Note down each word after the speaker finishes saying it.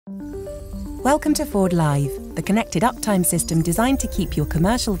Welcome to FORDLiive, the connected uptime system designed to keep your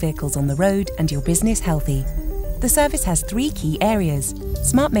commercial vehicles on the road and your business healthy. The service has 3 key areas: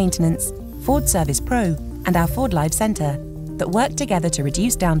 Smart Maintenance, Ford Service Pro, and our FORDLiive Centre, that work together to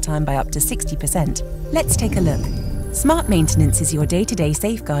reduce downtime by up to 60%. Let's take a look. Smart Maintenance is your day-to-day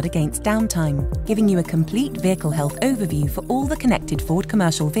safeguard against downtime, giving you a complete vehicle health overview for all the connected Ford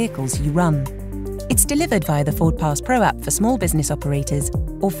commercial vehicles you run. It's delivered via the FordPass Pro app for small business operators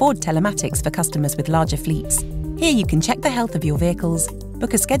or Ford Telematics for customers with larger fleets. Here you can check the health of your vehicles,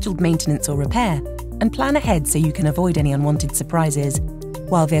 book a scheduled maintenance or repair, and plan ahead so you can avoid any unwanted surprises,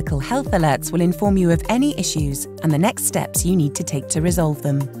 while vehicle health alerts will inform you of any issues and the next steps you need to take to resolve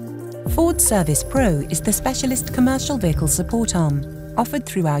them. Ford Service Pro is the specialist commercial vehicle support arm, offered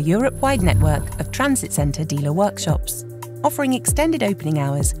through our Europe-wide network of Transit Centre dealer workshops. Offering extended opening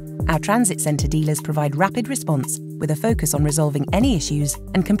hours, our Transit Centre dealers provide rapid response with a focus on resolving any issues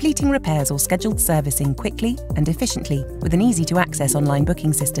and completing repairs or scheduled servicing quickly and efficiently with an easy-to-access online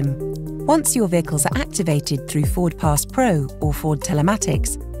booking system. Once your vehicles are activated through FordPass Pro or Ford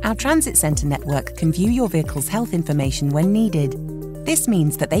Telematics, our Transit Centre network can view your vehicle's health information when needed. This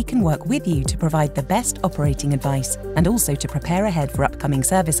means that they can work with you to provide the best operating advice and also to prepare ahead for upcoming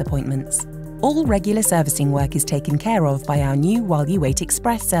service appointments. All regular servicing work is taken care of by our new While You Wait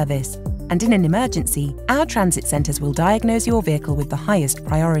Express service, and in an emergency, our transit centres will diagnose your vehicle with the highest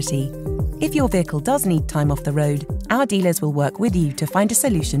priority. If your vehicle does need time off the road, our dealers will work with you to find a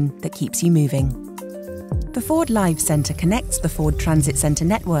solution that keeps you moving. The FORDLiive Centre connects the Ford Transit Centre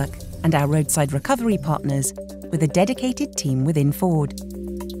network and our roadside recovery partners with a dedicated team within Ford.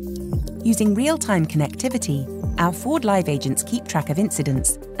 Using real-time connectivity, our FORDLiive agents keep track of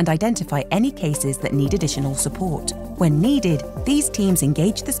incidents and identify any cases that need additional support. When needed, these teams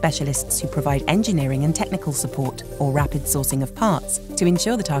engage the specialists who provide engineering and technical support or rapid sourcing of parts to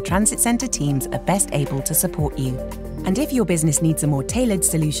ensure that our Transit Centre teams are best able to support you. And if your business needs a more tailored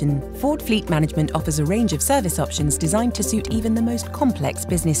solution, Ford Fleet Management offers a range of service options designed to suit even the most complex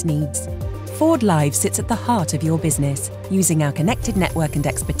business needs. FORDLiive sits at the heart of your business, using our connected network and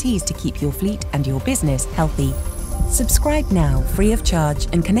expertise to keep your fleet and your business healthy. Subscribe now, free of charge,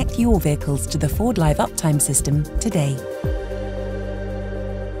 and connect your vehicles to the FORDLiive uptime system today.